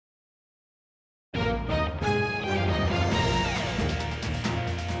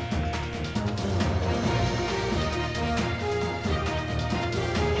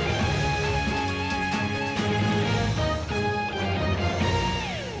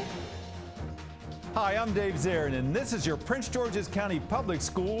Hi, I'm Dave Zarin, and this is your Prince George's County Public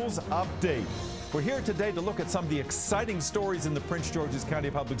Schools update. We're here today to look at some of the exciting stories in the Prince George's County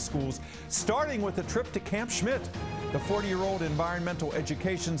Public Schools, starting with a trip to Camp Schmidt, the 40-year-old environmental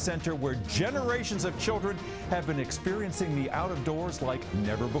education center where generations of children have been experiencing the out-of-doors like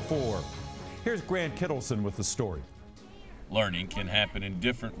never before. Here's Grant Kittleson with the story. Learning can happen in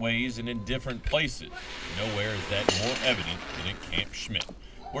different ways and in different places. Nowhere is that more evident than at Camp Schmidt,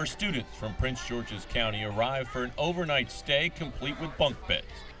 where students from Prince George's County arrive for an overnight stay complete with bunk beds.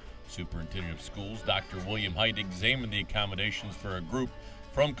 Superintendent of Schools Dr. William Height examined the accommodations for a group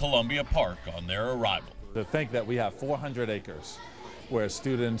from Columbia Park on their arrival. To think that we have 400 acres where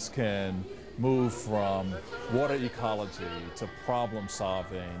students can move from water ecology to problem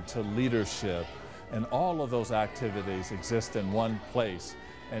solving to leadership, and all of those activities exist in one place,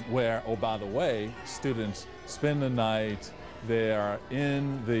 and where, oh, by the way, students spend the night, they are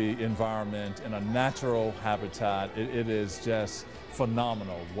in the environment, in a natural habitat. It is just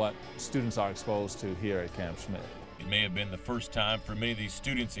phenomenal what students are exposed to here at Camp Schmidt. It may have been the first time for many of these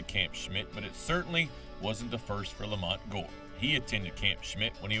students at Camp Schmidt, but it certainly wasn't the first for Lamont Gore. He attended Camp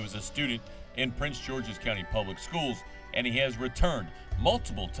Schmidt when he was a student in Prince George's County Public Schools, and he has returned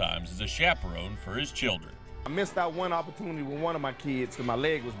multiple times as a chaperone for his children. I missed out one opportunity with one of my kids because my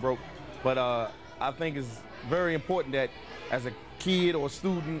leg was broke, but I think it's very important that as a kid or a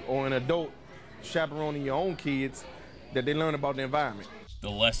student or an adult chaperoning your own kids, that they learn about the environment. The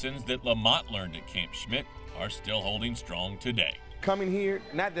lessons that Lamont learned at Camp Schmidt are still holding strong today. Coming here,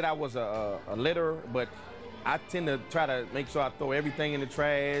 not that I was a litterer, but I tend to try to make sure I throw everything in the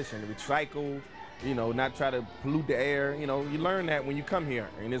trash and recycle, you know, not try to pollute the air. You know, you learn that when you come here,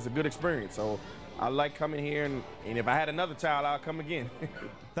 and it's a good experience. So I like coming here, and if I had another child, I'll come again.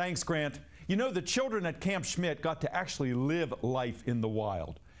 Thanks, Grant. You know, the children at Camp Schmidt got to actually live life in the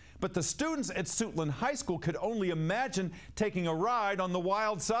wild. But the students at Suitland High School could only imagine taking a ride on the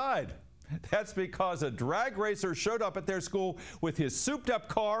wild side. That's because a drag racer showed up at their school with his souped-up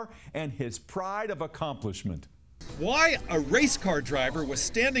car and his pride of accomplishment. Why a race car driver was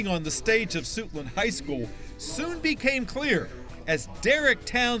standing on the stage of Suitland High School soon became clear as Derek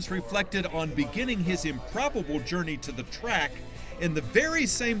Towns reflected on beginning his improbable journey to the track in the very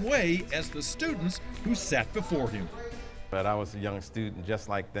same way as the students who sat before him. But I was a young student just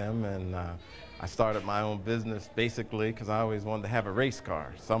like them, and I started my own business basically because I always wanted to have a race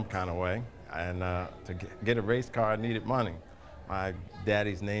car some kind of way. And to get a race car, I needed money. My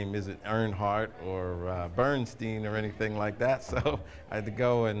daddy's name isn't Earnhardt or Bernstein or anything like that, so I had to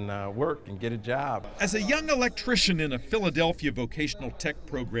go and work and get a job. As a young electrician in a Philadelphia vocational tech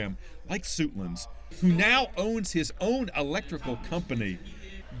program like Suitland's, who now owns his own electrical company,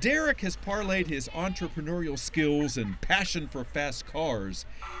 Derek has parlayed his entrepreneurial skills and passion for fast cars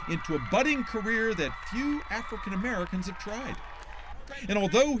into a budding career that few African Americans have tried. And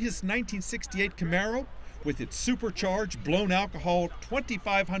although his 1968 Camaro, with its supercharged, blown alcohol,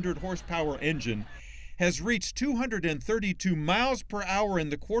 2,500 horsepower engine, has reached 232 miles per hour in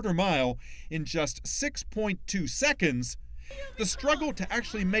the quarter mile in just 6.2 seconds, the struggle to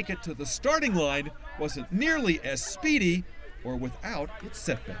actually make it to the starting line wasn't nearly as speedy or without its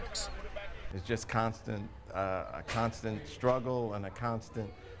setbacks. It's just a constant struggle and a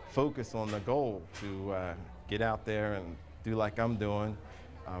constant focus on the goal to get out there and do like I'm doing,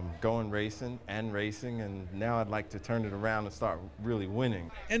 going racing, and now I'd like to turn it around and start really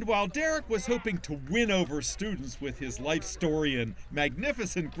winning. And while Derek was hoping to win over students with his life story and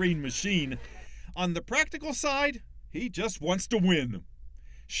magnificent green machine, on the practical side, he just wants to win.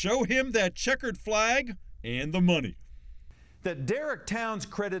 Show him that checkered flag and the money. That Derek Towns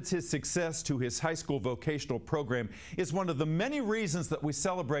credits his success to his high school vocational program is one of the many reasons that we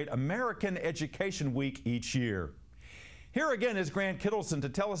celebrate American Education Week each year. Here again is Grant Kittleson to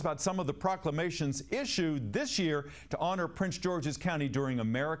tell us about some of the proclamations issued this year to honor Prince George's County during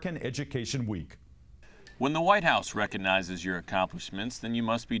American Education Week. When the White House recognizes your accomplishments, then you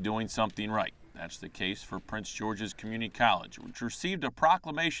must be doing something right. That's the case for Prince George's Community College, which received a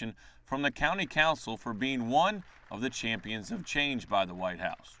proclamation from the County Council for being one of the champions of change by the White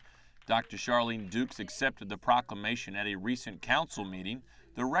House. Dr. Charlene Dukes accepted the proclamation at a recent council meeting.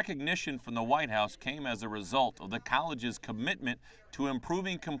 The recognition from the White House came as a result of the college's commitment to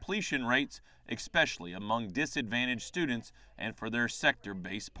improving completion rates, especially among disadvantaged students, and for their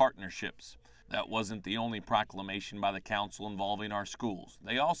sector-based partnerships. That wasn't the only proclamation by the council involving our schools.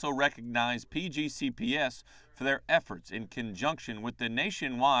 They also recognized PGCPS for their efforts in conjunction with the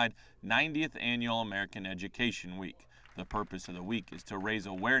nationwide 90th Annual American Education Week. The purpose of the week is to raise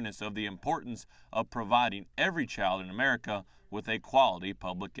awareness of the importance of providing every child in America with a quality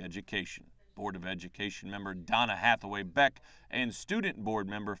public education. Board of Education member Donna Hathaway Beck and Student Board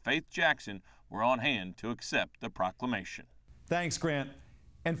member Faith Jackson were on hand to accept the proclamation. Thanks, Grant.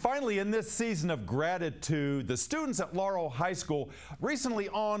 And finally, in this season of gratitude, the students at Laurel High School recently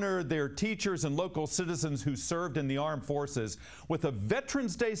honored their teachers and local citizens who served in the armed forces with a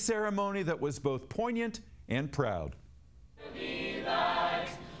Veterans Day ceremony that was both poignant and proud.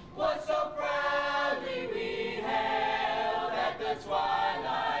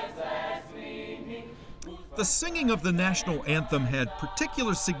 The singing of the national anthem had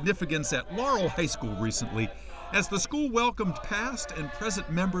particular significance at Laurel High School recently, as the school welcomed past and present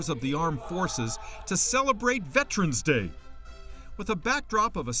members of the armed forces to celebrate Veterans Day. With a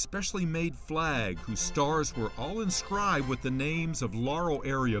backdrop of a specially made flag whose stars were all inscribed with the names of Laurel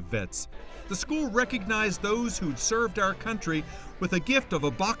area vets, the school recognized those who'd served our country with a gift of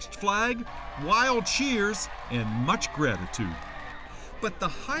a boxed flag, wild cheers, and much gratitude. But the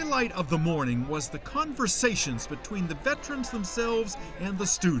highlight of the morning was the conversations between the veterans themselves and the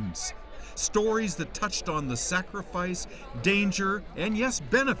students. Stories that touched on the sacrifice, danger, and yes,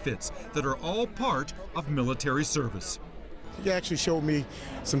 benefits that are all part of military service. He actually showed me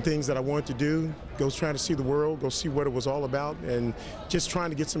some things that I wanted to do, go trying to see the world, go see what it was all about, and just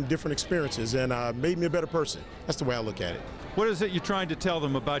trying to get some different experiences, and made me a better person. That's the way I look at it. What is it you're trying to tell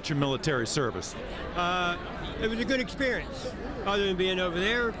them about your military service? It was a good experience, other than being over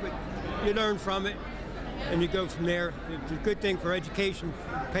there, but you learn from it, and you go from there. It's a good thing for education,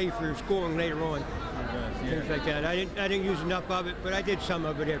 pay for your schooling later on, things like that. I didn't use enough of it, but I did some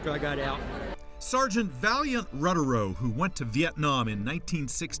of it after I got out. Sergeant Valiant Rutterow, who went to Vietnam in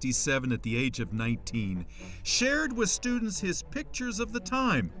 1967 at the age of 19, shared with students his pictures of the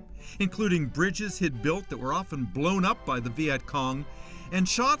time, including bridges he'd built that were often blown up by the Viet Cong, and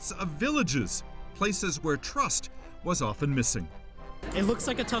shots of villages, places where trust was often missing. It looks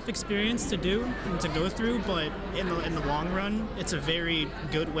like a tough experience to do and to go through, but in the long run, it's a very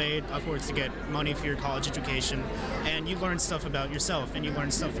good way, of course, to get money for your college education, and you learn stuff about yourself, and you learn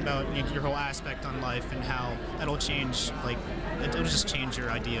stuff about your whole aspect on life and how that'll change. Like, it'll just change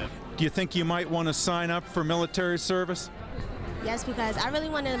your idea. Do you think you might want to sign up for military service? Yes, because I really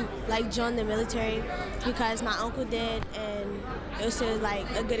want to join the military because my uncle did, and it was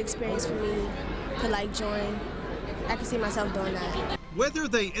a good experience for me to join. I can see myself doing that. Whether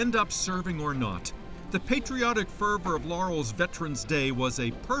they end up serving or not, the patriotic fervor of Laurel's Veterans Day was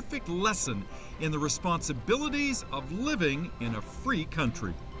a perfect lesson in the responsibilities of living in a free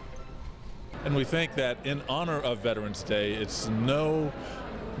country. And we think that in honor of Veterans Day, it's no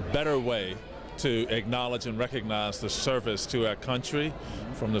better way to acknowledge and recognize the service to our country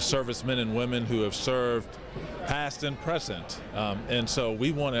from the servicemen and women who have served past and present. And so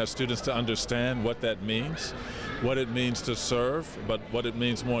we want our students to understand what that means, what it means to serve, but what it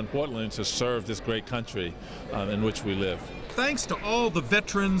means more importantly to serve this great country in which we live. Thanks to all the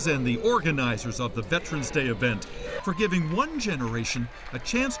veterans and the organizers of the Veterans Day event for giving one generation a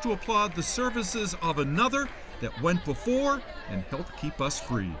chance to applaud the services of another that went before and helped keep us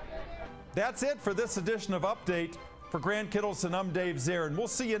free. That's it for this edition of Update. For Grant Kittleson, I'm Dave Zarin. We'll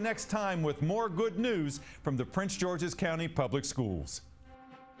see you next time with more good news from the Prince George's County Public Schools.